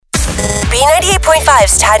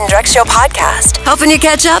B98.5's Tad and Drex Show podcast, helping you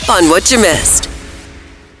catch up on what you missed.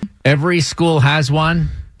 Every school has one,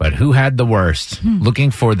 but who had the worst?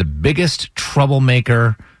 Looking for the biggest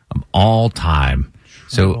troublemaker of all time.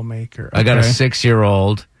 Troublemaker. So I got a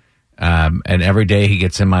 6-year-old, and every day he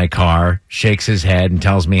gets in my car, shakes his head, and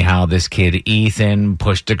tells me how this kid, Ethan,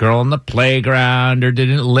 pushed a girl in the playground or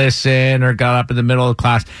didn't listen or got up in the middle of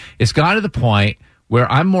class. It's gone to the point where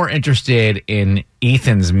I'm more interested in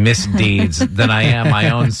Ethan's misdeeds than I am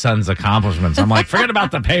my own son's accomplishments. I'm like, forget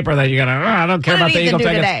about the paper that you're going to, I don't care about the Eagle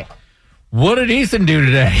tickets. What did Ethan do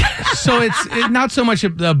today? So it's not so much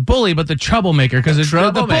the bully, but the troublemaker. Because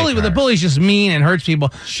the bully's just mean and hurts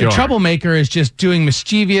people. Sure. The troublemaker is just doing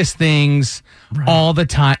mischievous things all the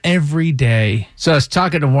time, every day. So I was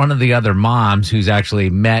talking to one of the other moms who's actually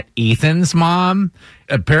met Ethan's mom.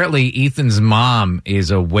 Apparently, Ethan's mom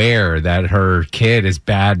is aware that her kid is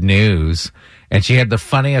bad news. And she had the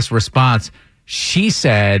funniest response. She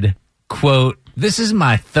said, quote, "This is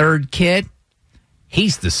my third kid.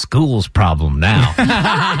 He's the school's problem now." She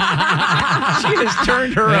has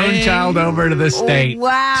turned her own child over to the state.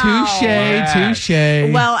 Wow.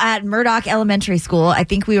 Touche. Well, at Murdoch Elementary School, I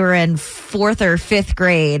think we were in 4th or 5th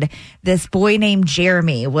grade, this boy named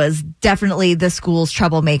Jeremy was definitely the school's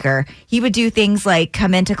troublemaker. He would do things like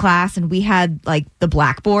come into class, and we had like the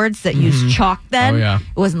blackboards that used chalk then. Oh, yeah.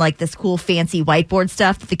 It wasn't like this cool fancy whiteboard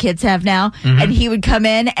stuff that the kids have now. And he would come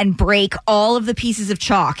in and break all of the pieces of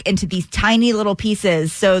chalk into these tiny little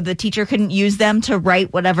pieces so the teacher couldn't use them to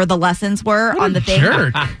write whatever the lessons were on the thing.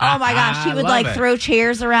 Jerk. Oh my gosh. He would Love it. throw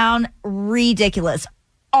chairs around. Ridiculous.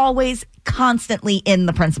 Always constantly in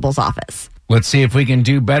the principal's office. Let's see if we can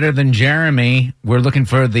do better than Jeremy. We're looking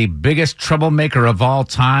for the biggest troublemaker of all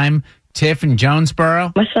time, Tiff in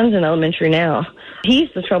Jonesboro. My son's in elementary now. He's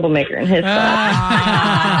the troublemaker in his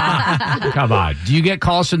class. Come on. Do you get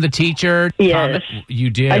calls from the teacher? Yes. You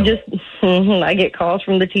do? I get calls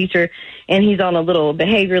from the teacher, and he's on a little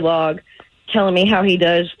behavior log telling me how he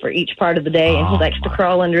does for each part of the day, and he likes to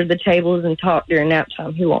crawl under the tables and talk during nap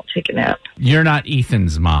time. He won't take a nap. You're not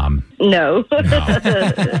Ethan's mom. No.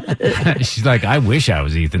 She's like, I wish I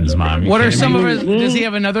was Ethan's mom. What are some of his? Does he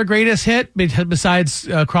have another greatest hit besides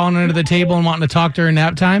crawling under the table and wanting to talk during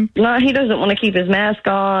nap time? No, he doesn't want to keep his mask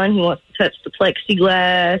on. He wants to touch the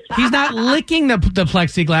plexiglass. He's not licking the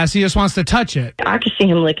plexiglass. He just wants to touch it. I can see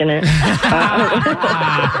him licking it.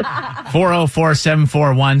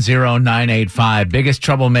 404-741-0985. Biggest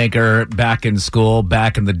troublemaker back in school,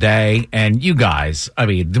 back in the day. And you guys, I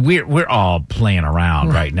mean, we're all playing around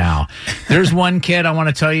right now. There's one kid I want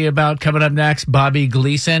to tell you about coming up next, Bobby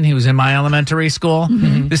Gleason. He was in my elementary school.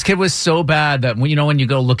 This kid was so bad that, when you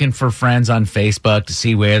go looking for friends on Facebook to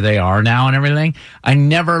see where they are now and everything, I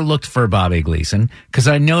never looked for Bobby Gleason because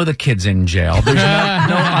I know the kid's in jail. There's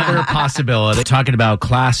no other possibility. Talking about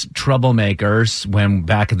class troublemakers when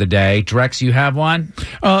back in the day. Drex, you have one?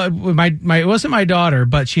 It wasn't my daughter,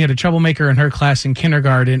 but she had a troublemaker in her class in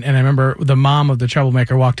kindergarten, and I remember the mom of the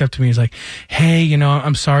troublemaker walked up to me and was like, "Hey,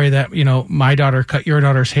 I'm sorry that, my daughter cut your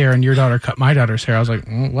daughter's hair and your daughter cut my daughter's hair." I was like,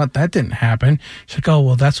 "What? That didn't happen." She's like, "Oh,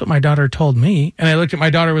 well, that's what my daughter told me." And I looked at my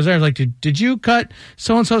daughter was there. I was like, did you cut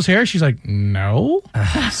so-and-so's hair? She's like, "No."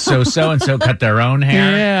 So-and-so cut their own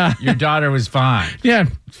hair? Yeah. Your daughter was fine. Yeah.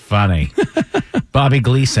 Funny. Bobby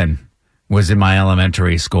Gleason was in my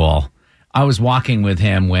elementary school. I was walking with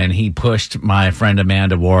him when he pushed my friend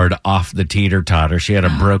Amanda Ward off the teeter-totter. She had a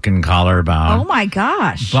broken collarbone. Oh, my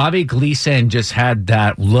gosh. Bobby Gleason just had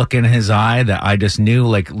that look in his eye that I just knew,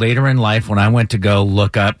 like, later in life when I went to go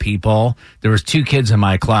look up people, there was 2 kids in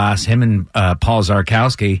my class, him and Paul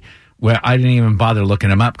Zarkowski, where I didn't even bother looking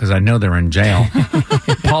them up because I know they're in jail.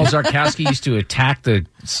 Paul Zarkowski used to attack the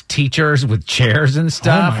teachers with chairs and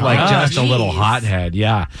stuff, just a little hothead.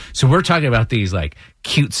 Yeah. So we're talking about these like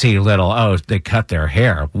cutesy little, they cut their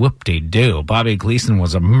hair. Whoop-de-doo. Bobby Gleason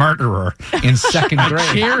was a murderer in 2nd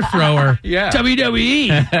grade. Chair thrower. Yeah.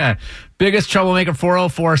 WWE. Biggest troublemaker,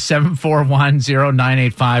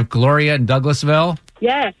 404-741-0985. Gloria in Douglasville.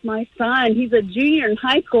 Yes, my son. He's a junior in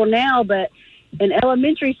high school now, but in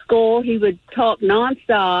elementary school, he would talk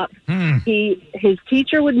nonstop. His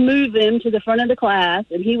teacher would move him to the front of the class,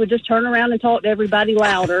 and he would just turn around and talk to everybody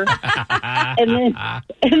louder. and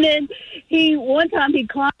then one time he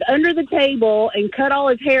climbed under the table and cut all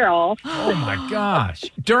his hair off. Oh my gosh!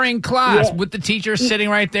 During class, with the teacher sitting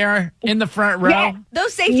right there in the front row. Yeah.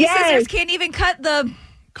 Those safety scissors can't even cut the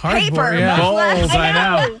paper. Yeah. Goals, I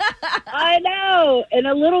know. I know. And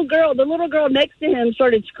the little girl next to him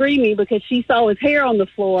started screaming because she saw his hair on the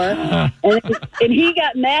floor. and he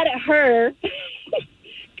got mad at her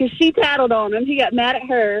because she tattled on him. He got mad at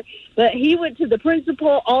her. But he went to the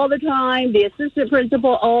principal all the time, the assistant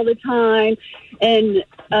principal all the time. And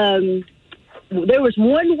there was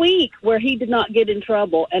 1 week where he did not get in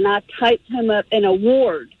trouble, and I typed him up an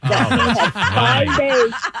award that he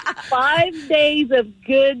had 5 days of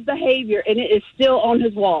good behavior, and it is still on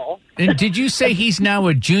his wall. And did you say he's now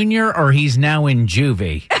a junior or he's now in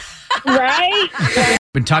juvie? Right?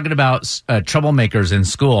 Been talking about troublemakers in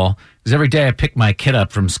school, because every day I pick my kid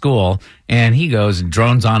up from school and he goes and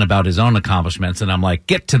drones on about his own accomplishments, and I'm like,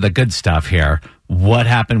 get to the good stuff here. What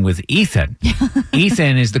happened with Ethan?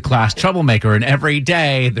 Ethan is the class troublemaker, and every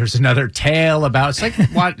day there's another tale about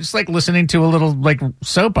it's like listening to a little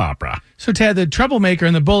soap opera. So, Ted, the troublemaker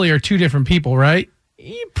and the bully are two different people, right?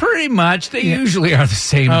 Pretty much. They usually are the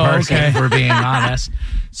same person, if we're being honest.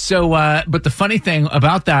 So, but the funny thing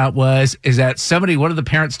about that is that one of the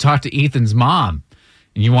parents talked to Ethan's mom.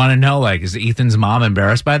 And you want to know, is Ethan's mom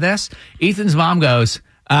embarrassed by this? Ethan's mom goes,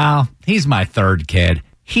 "Oh, he's my third kid.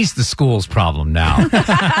 He's the school's problem now."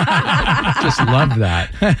 Just love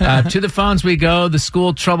that. To the phones we go. The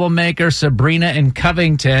school troublemaker, Sabrina in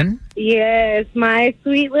Covington. Yes, my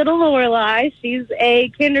sweet little Lorelai. She's a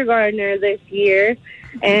kindergartner this year,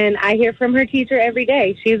 and I hear from her teacher every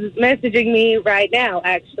day. She's messaging me right now,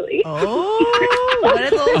 actually. Oh, what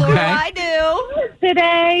did little Lorelai do?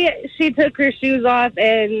 Today, she took her shoes off,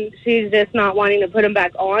 and she's just not wanting to put them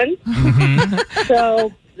back on. Mm-hmm.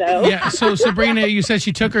 So... Yeah, so Sabrina, you said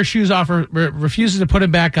she took her shoes off or refuses to put them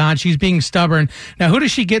back on. She's being stubborn. Now, who does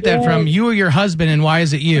she get that from? You or your husband, and why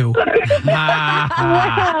is it you?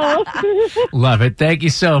 Love it. Thank you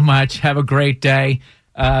so much. Have a great day.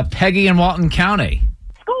 Peggy in Walton County.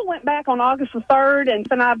 School went back on August the 3rd, and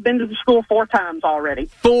then I've been to the school 4 times already.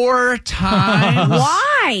 4 times?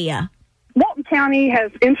 Why? Walton County has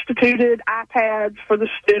instituted iPads for the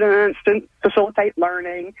students to facilitate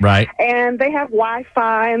learning. Right. And they have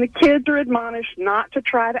Wi-Fi, and the kids are admonished not to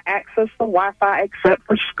try to access the Wi-Fi except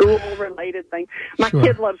for school-related things. My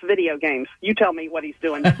kid loves video games. You tell me what he's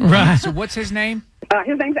doing. Right. So what's his name?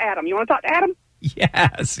 His name's Adam. You want to talk to Adam?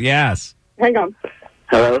 Yes. Hang on.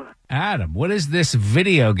 Hello? Adam, what is this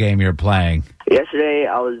video game you're playing? Yesterday,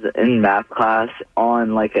 I was in math class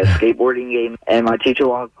on, a skateboarding game, and my teacher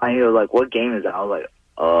walked by and he was like, "What game is that?" I was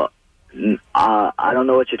like, I don't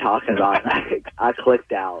know what you're talking about. I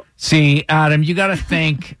clicked out. See, Adam, you got to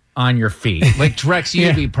think on your feet. Drex,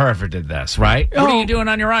 you'd be perfect at this, right? What are you doing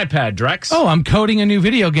on your iPad, Drex? Oh, I'm coding a new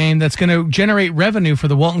video game that's going to generate revenue for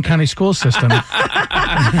the Walton County school system.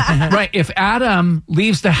 Right. If Adam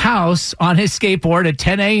leaves the house on his skateboard at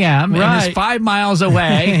 10 a.m. and is 5 miles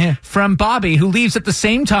away from Bobby, who leaves at the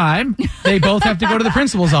same time, they both have to go to the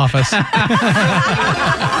principal's office.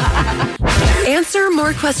 Answer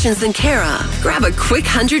more questions than Kara. Grab a quick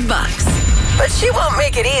 $100. But she won't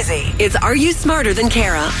make it easy. It's Are You Smarter Than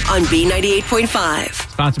Kara on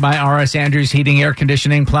B98.5. Sponsored by R.S. Andrews Heating, Air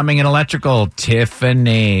Conditioning, Plumbing, and Electrical.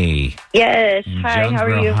 Tiffany. Yes. In Hi, how are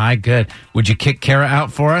Jonesboro. you? Hi, good. Would you kick Kara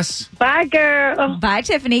out for us? Bye, girl. Bye,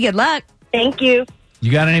 Tiffany. Good luck. Thank you.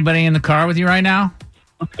 You got anybody in the car with you right now?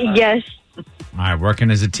 Yes. All right,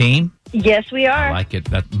 working as a team? Yes, we are. I like it.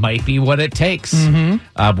 That might be what it takes.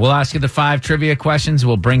 We'll ask you the 5 trivia questions.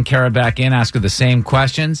 We'll bring Kara back in, ask her the same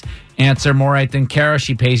questions. Answer more right than Kara.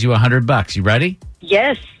 She pays you $100. You ready?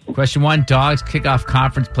 Yes. Question 1. Dogs kickoff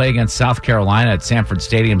conference play against South Carolina at Sanford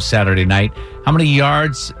Stadium Saturday night. How many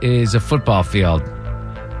yards is a football field?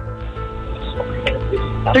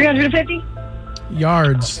 350?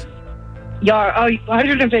 Yards.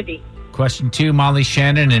 150. Question 2. Molly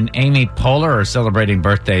Shannon and Amy Poehler are celebrating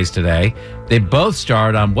birthdays today. They both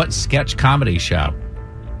starred on what sketch comedy show?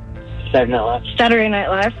 Saturday Night Live. Saturday Night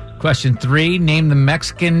Live. Question 3. Name the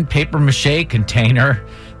Mexican papier-mâché container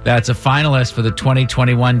that's a finalist for the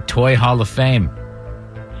 2021 Toy Hall of Fame.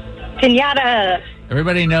 Pinata.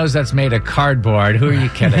 Everybody knows that's made of cardboard. Who are you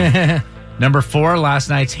kidding? Number 4. Last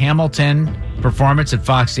night's Hamilton performance at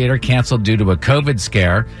Fox Theater canceled due to a COVID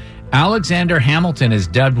scare. Alexander Hamilton is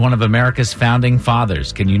dubbed one of America's founding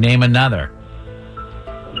fathers. Can you name another?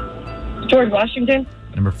 George Washington.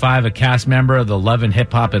 Number 5, a cast member of the Love and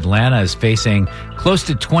Hip Hop Atlanta is facing close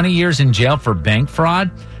to 20 years in jail for bank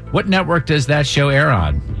fraud. What network does that show air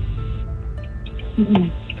on?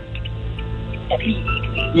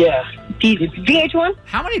 Yeah. VH1?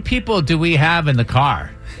 How many people do we have in the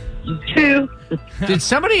car? 2. Did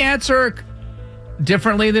somebody answer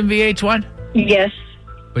differently than VH1? Yes.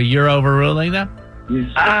 But you're overruling them?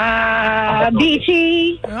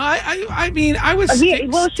 BT. I mean, I would She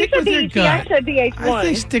stick said with your BT. I gut. said VH1. I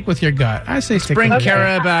say stick with your gut. I say stick Bring with your gut.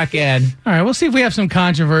 Kara back in. All right, we'll see if we have some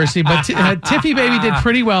controversy. But Tiffy Baby did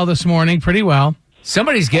pretty well this morning. Pretty well.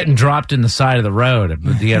 Somebody's getting dropped in the side of the road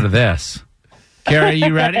at the end of this. Kara,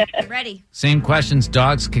 you ready? Ready. Same questions.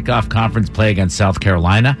 Dogs kick off conference play against South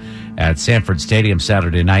Carolina at Sanford Stadium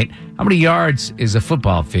Saturday night. How many yards is a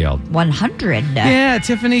football field? 100. Yeah,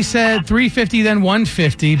 Tiffany said 350, then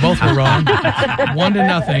 150. Both were wrong.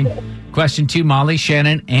 1-0. Question 2, Molly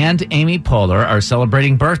Shannon and Amy Poehler are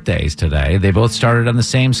celebrating birthdays today. They both started on the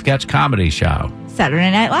same sketch comedy show.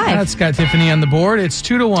 Saturday Night Live. That's got Tiffany on the board. It's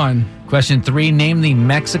 2-1. Question 3, name the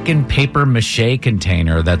Mexican paper mache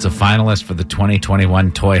container that's a finalist for the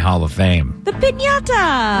 2021 Toy Hall of Fame. The piñata.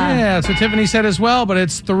 Yeah, that's what Tiffany said as well, but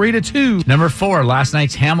it's 3-2. Number 4, last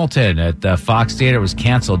night's Hamilton at the Fox Theater was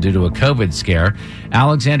canceled due to a COVID scare.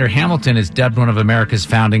 Alexander Hamilton is dubbed one of America's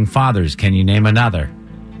founding fathers. Can you name another?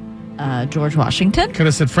 George Washington. Could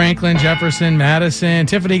have said Franklin, Jefferson, Madison.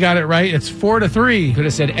 Tiffany got it right. It's 4-3. Could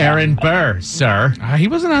have said Aaron Burr, sir. He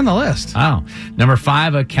wasn't on the list. Oh. Number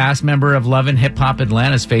 5, a cast member of Love and Hip Hop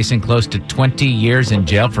Atlanta is facing close to 20 years in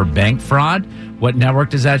jail for bank fraud. What network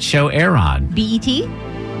does that show air on? BET.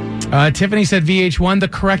 Tiffany said VH1. The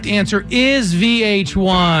correct answer is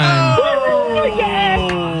VH1. Oh, yes.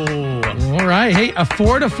 All right. Hey, a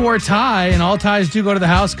 4-4 tie, and all ties do go to the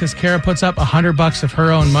house because Kara puts up $100 of her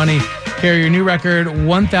own money. Kara, your new record,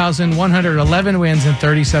 1,111 wins and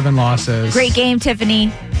 37 losses. Great game,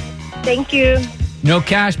 Tiffany. Thank you. No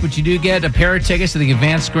cash, but you do get a pair of tickets to the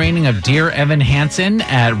advanced screening of Dear Evan Hansen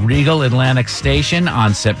at Regal Atlantic Station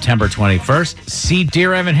on September 21st. See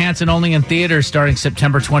Dear Evan Hansen only in theaters starting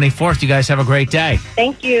September 24th. You guys have a great day.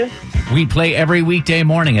 Thank you. We play every weekday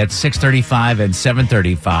morning at 6:35 and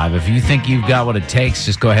 7:35. If you think you've got what it takes,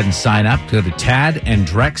 just go ahead and sign up. Go to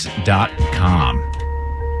tadanddrex.com.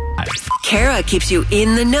 Kara keeps you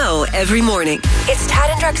in the know every morning. It's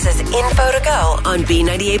Tad and Drex's Info to Go on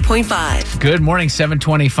B98.5. Good morning,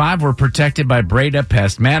 725. We're protected by Breda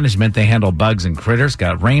Pest Management. They handle bugs and critters.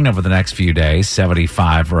 Got rain over the next few days,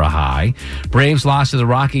 75 for a high. Braves lost to the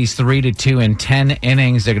Rockies 3-2 in 10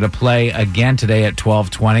 innings. They're going to play again today at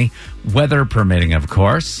 12:20. Weather permitting, of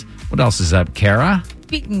course. What else is up, Kara?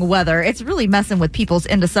 Speaking of weather, it's really messing with people's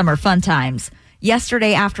into summer fun times.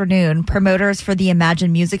 Yesterday afternoon, promoters for the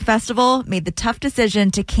Imagine Music Festival made the tough decision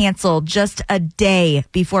to cancel just a day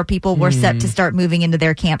before people were set to start moving into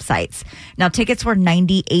their campsites. Now, tickets were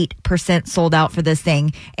 98% sold out for this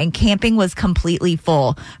thing, and camping was completely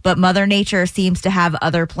full. But Mother Nature seems to have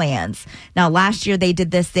other plans. Now, last year they did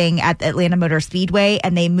this thing at the Atlanta Motor Speedway,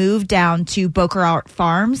 and they moved down to Boca Raton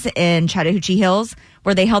Farms in Chattahoochee Hills,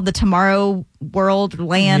 where they held the Tomorrow World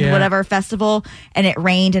Land, whatever festival, and it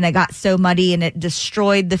rained and it got so muddy and it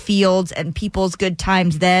destroyed the fields and people's good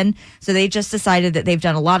times then. So they just decided that they've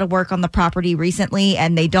done a lot of work on the property recently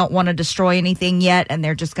and they don't want to destroy anything yet and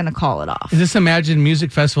they're just going to call it off. Is this Imagine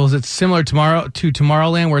Music Festival? Is it similar to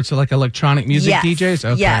Tomorrowland where it's like electronic music DJs?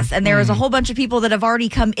 Okay. Yes, and there is a whole bunch of people that have already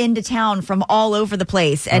come into town from all over the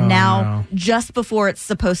place. And now, just before it's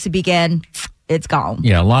supposed to begin, it's gone.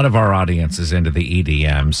 Yeah, a lot of our audience is into the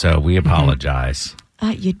EDM, so we apologize.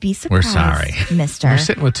 You'd be surprised. We're sorry. Mister. We're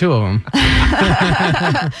sitting with two of them.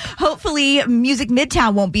 Hopefully, Music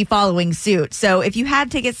Midtown won't be following suit. So if you had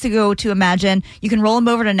tickets to go to Imagine, you can roll them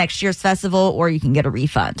over to next year's festival or you can get a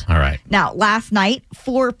refund. All right. Now, last night,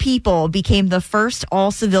 4 people became the first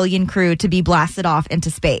all-civilian crew to be blasted off into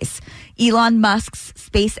space. Elon Musk's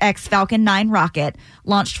SpaceX Falcon 9 rocket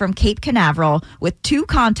launched from Cape Canaveral with 2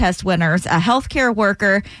 contest winners, a healthcare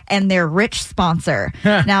worker, and their rich sponsor.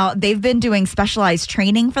 Now, they've been doing specialized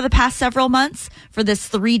training for the past several months for this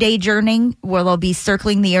 3-day journey where they'll be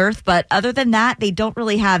circling the Earth. But other than that, they don't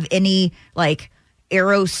really have any,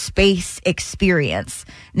 aerospace experience.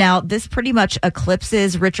 Now, this pretty much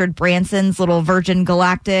eclipses Richard Branson's little Virgin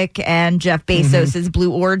Galactic and Jeff Bezos's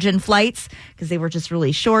Blue Origin flights because they were just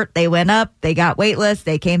really short. They went up, they got weightless,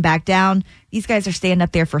 they came back down. These guys are staying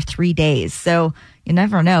up there for 3 days. So you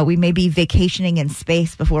never know. We may be vacationing in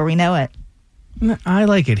space before we know it. I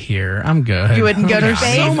like it here. I'm good. You wouldn't go to There's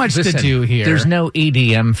space? so much to do here. There's no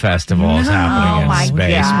EDM festivals happening in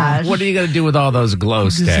space. Gosh. What are you going to do with all those glow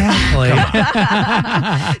sticks? Exactly.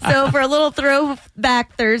 So for a little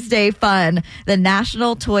throwback Thursday fun, the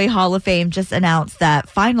National Toy Hall of Fame just announced that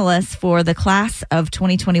finalists for the class of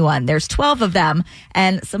 2021, there's 12 of them,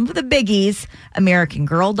 and some of the biggies, American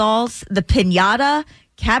Girl dolls, the Piñata,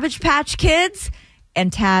 Cabbage Patch Kids,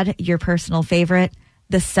 and Tad, your personal favorite,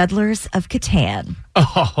 The Settlers of Catan.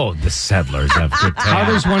 Oh, the Settlers of Catan. How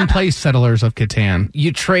does one play Settlers of Catan?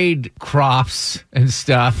 You trade crops and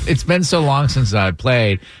stuff. It's been so long since I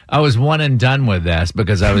played. I was one and done with this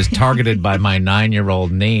because I was targeted by my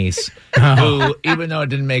 9-year-old niece, who, even though it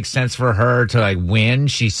didn't make sense for her to win,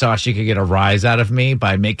 she saw she could get a rise out of me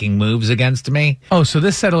by making moves against me. Oh, so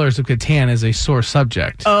this Settlers of Catan is a sore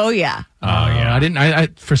subject. Oh, yeah. Oh, yeah. I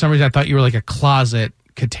for some reason I thought you were like a closet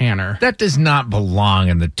Cataner. That does not belong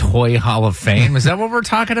in the Toy Hall of Fame. Is that what we're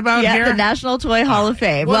talking about Yeah, here? the National Toy Hall of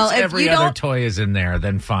Fame. Once Well, if every you other don't, toy is in there,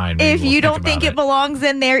 then fine. if you don't think it belongs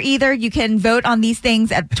in there either, you can vote on these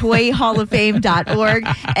things at toyhalloffame.org.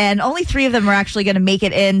 And only 3 of them are actually going to make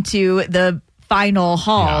it into the final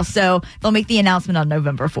hall. Yeah. So they'll make the announcement on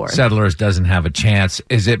November 4th. Settlers doesn't have a chance.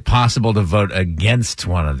 Is it possible to vote against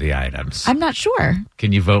one of the items? I'm not sure.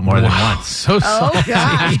 Can you vote more than once? So sorry. Oh,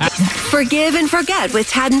 gosh. Forgive and forget with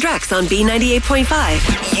Tad and Drex on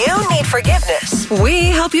B98.5. You need forgiveness. We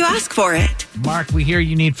help you ask for it. Mark, we hear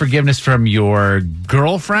you need forgiveness from your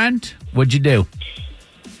girlfriend. What'd you do?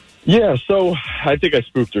 Yeah, so I think I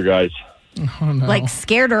spooked her, guys. Oh, no. Like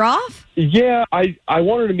scared her off? Yeah, I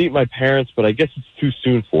wanted to meet my parents, but I guess it's too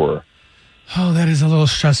soon for her. Oh, that is a little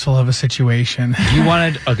stressful of a situation. You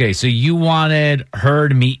wanted her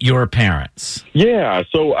to meet your parents. Yeah,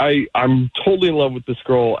 so I'm totally in love with this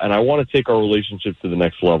girl, and I want to take our relationship to the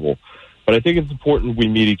next level. But I think it's important we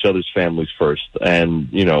meet each other's families first, and,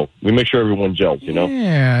 we make sure everyone gels,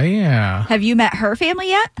 Yeah. Have you met her family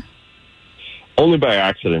yet? Only by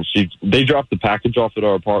accident. They dropped the package off at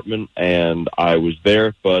our apartment, and I was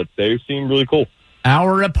there, but they seemed really cool.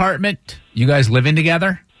 Our apartment? You guys living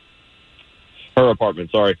together? Her apartment,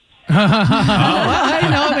 sorry. I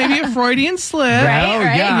know, maybe a Freudian slip. Right,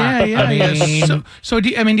 right. Yeah. I mean, So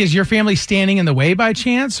is your family standing in the way by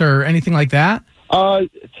chance or anything like that?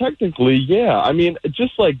 Technically, yeah. I mean,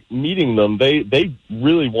 just like meeting them, they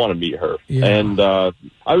really want to meet her. Yeah. And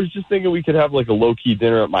I was just thinking we could have like a low-key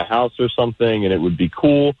dinner at my house or something, and it would be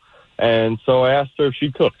cool. And so I asked her if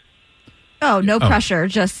she'd cook. Oh, no pressure.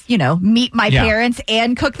 Just, meet my parents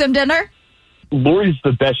and cook them dinner? Lori's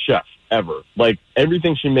the best chef ever. Like,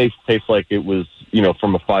 everything she makes tastes like it was,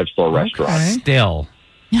 from a 5-star restaurant. still.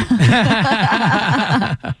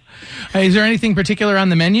 Hey, is there anything particular on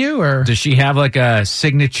the menu, or Does she have like a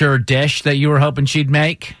signature dish that you were hoping she'd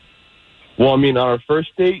make? Well, I mean, on our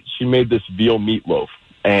first date, she made this veal meatloaf.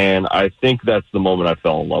 And I think that's the moment I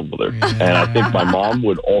fell in love with her. Yeah. And I think my mom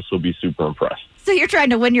would also be super impressed. So you're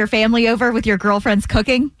trying to win your family over with your girlfriend's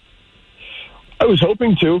cooking? I was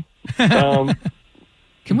hoping to.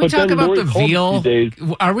 Can we But talk then about Lori the called a veal? few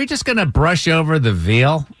days. Are we just going to brush over the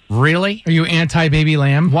veal? Really? are you anti-baby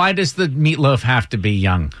lamb? Why does the meatloaf have to be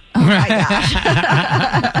young? Oh, my gosh.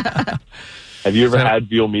 Have you ever had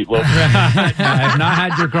veal meatloaf? I have not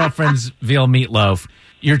had your girlfriend's veal meatloaf.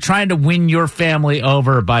 You're trying to win your family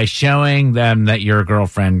over by showing them that your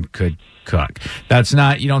girlfriend could cook. That's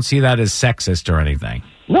not, you don't see that as sexist or anything.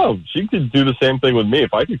 No, she could do the same thing with me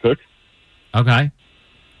if I could cook. Okay.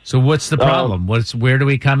 So what's the problem? Where do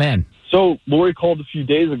we come in? So Lori called a few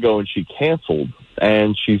days ago and she canceled,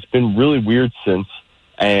 and she's been really weird since.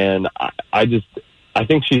 And I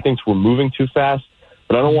think she thinks we're moving too fast,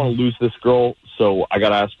 but I don't want to lose this girl, so I got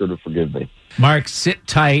to ask her to forgive me. Mark, sit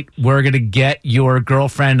tight. We're going to get your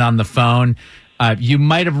girlfriend on the phone. You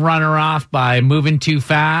might have run her off by moving too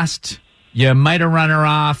fast. You might have run her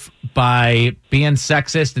off by being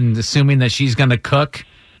sexist and assuming that she's going to cook.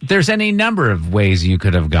 There's any number of ways you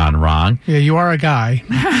could have gone wrong. Yeah, you are a guy.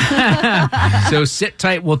 So sit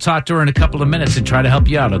tight. We'll talk to her in a couple of minutes and try to help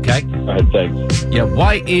you out, okay? All right, thanks. Yeah,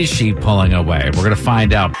 why is she pulling away? We're going to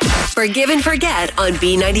find out. Forgive and forget on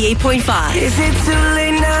B98.5. Is it too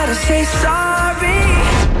late now to say sorry?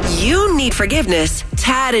 You need forgiveness.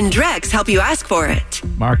 Tad and Drex help you ask for it.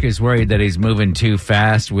 Mark is worried that he's moving too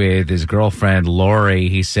fast with his girlfriend, Lori.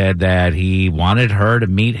 He said that he wanted her to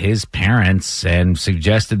meet his parents and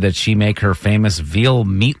suggested that she make her famous veal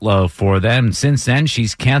meatloaf for them. Since then,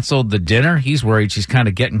 she's canceled the dinner. He's worried she's kind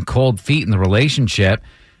of getting cold feet in the relationship.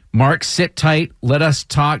 Mark, sit tight. Let us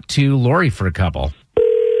talk to Lori for a couple.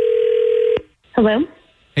 Hello?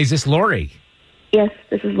 Hey, is this Lori? Yes,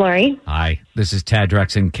 this is Lori. Hi, this is Tad,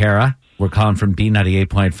 Drex, and Kara. We're calling from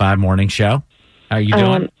B98.5 Morning Show. How are you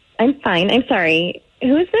doing? I'm fine. I'm sorry.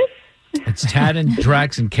 Who is this? It's Tad and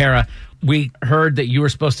Drex and Kara. We heard that you were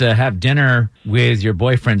supposed to have dinner with your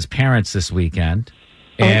boyfriend's parents this weekend.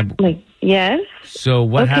 And yes. so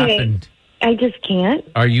what happened? I just can't.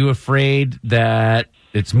 Are you afraid that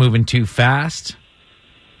it's moving too fast?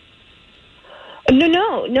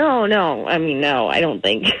 No. I mean, no, I don't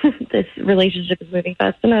think this relationship is moving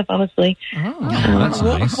fast enough, honestly. Oh, that's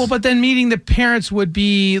nice. Well, but then meeting the parents would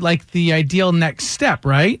be like the ideal next step,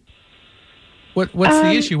 right? What's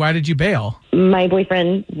the issue? Why did you bail? My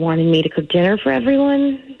boyfriend wanted me to cook dinner for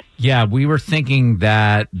everyone. Yeah, we were thinking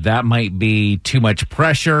that might be too much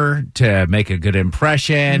pressure to make a good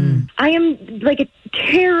impression. I am like a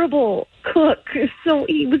terrible cook, so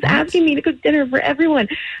he was asking me to cook dinner for everyone.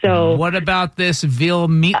 So what about this veal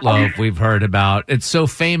meatloaf we've heard about? It's so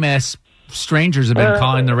famous. Strangers have been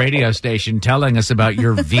calling the radio station telling us about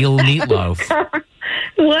your veal meatloaf.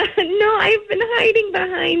 What? No, I've been hiding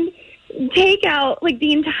behind takeout like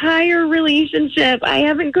the entire relationship. I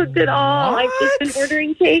haven't cooked at all. I've just been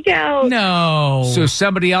ordering takeout. No. So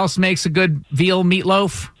somebody else makes a good veal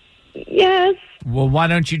meatloaf? Yes. Well, why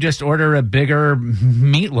don't you just order a bigger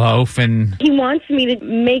meatloaf? And he wants me to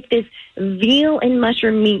make this veal and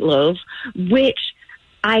mushroom meatloaf, which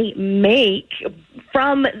I make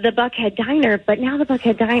from the Buckhead Diner, but now the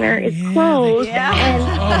Buckhead Diner is closed.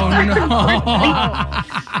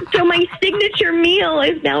 So my signature meal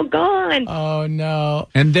is now gone. Oh, no.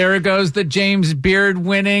 And there goes the James Beard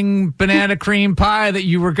winning banana cream pie that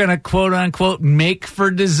you were going to quote unquote make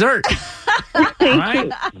for dessert.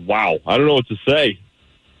 Right? Wow. I don't know what to say.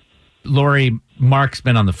 Lori, Mark's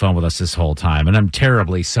been on the phone with us this whole time, and I'm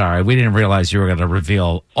terribly sorry. We didn't realize you were going to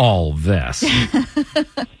reveal all this.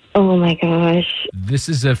 Oh, my gosh. This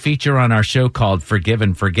is a feature on our show called Forgive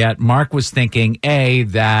and Forget. Mark was thinking, A,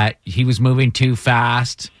 that he was moving too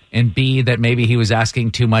fast, and B, that maybe he was asking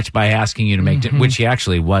too much by asking you to make which he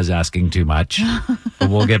actually was asking too much. But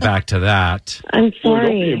we'll get back to that. I'm Well, sorry.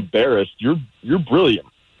 don't be embarrassed. You're brilliant.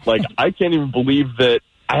 Like, I can't even believe that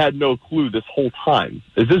I had no clue this whole time.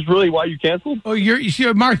 Is this really why you canceled? Oh,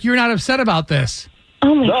 Mark, you're not upset about this.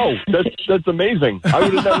 Oh my No, God. that's amazing. I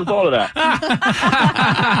would have never thought of that.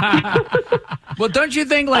 Well, don't you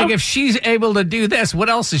think, like, if she's able to do this, what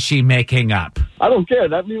else is she making up? I don't care.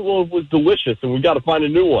 That meatloaf was delicious, and we got to find a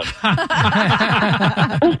new one.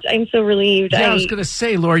 I'm so relieved. Yeah, I was going to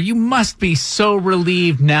say, Laura, you must be so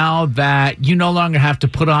relieved now that you no longer have to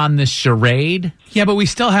put on this charade. Yeah, but we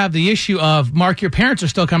still have the issue of, Mark, your parents are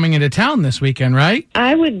still coming into town this weekend, right?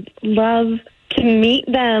 I would love to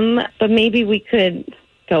meet them, but maybe we could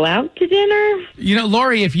go out to dinner. You know,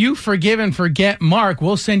 Lori, if you forgive and forget Mark,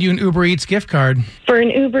 we'll send you an Uber Eats gift card. For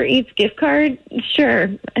an Uber Eats gift card? Sure.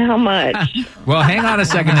 How much? Well, hang on a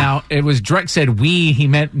second now. It was Drex said we, he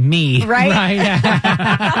meant me. Right?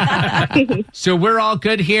 So we're all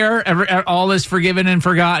good here. All is forgiven and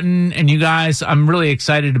forgotten. And you guys, I'm really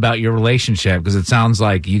excited about your relationship because it sounds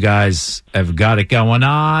like you guys have got it going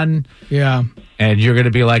on. Yeah. And you're going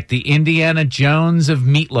to be like the Indiana Jones of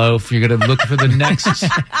meatloaf. You're going to look for the next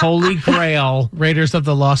holy grail. Raiders of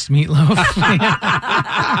the Lost Meatloaf.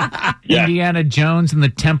 Yeah. Indiana Jones and the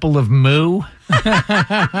Temple of Moo.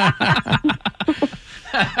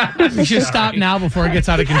 We should stop now before it gets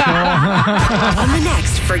out of control. On the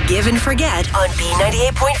next Forgive and Forget on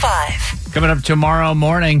B98.5. Coming up tomorrow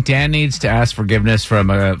morning, Dan needs to ask forgiveness from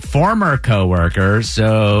a former coworker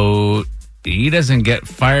so he doesn't get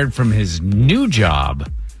fired from his new job.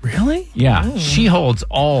 Really? Yeah. She holds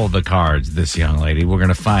all the cards, this young lady. We're going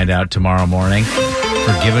to find out tomorrow morning.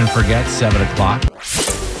 Forgive and Forget, 7 o'clock.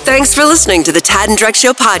 Thanks for listening to the Tad and Drex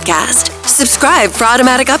Show podcast. Subscribe for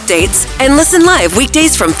automatic updates and listen live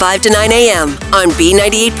weekdays from 5 to 9 a.m. on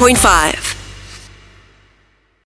B98.5.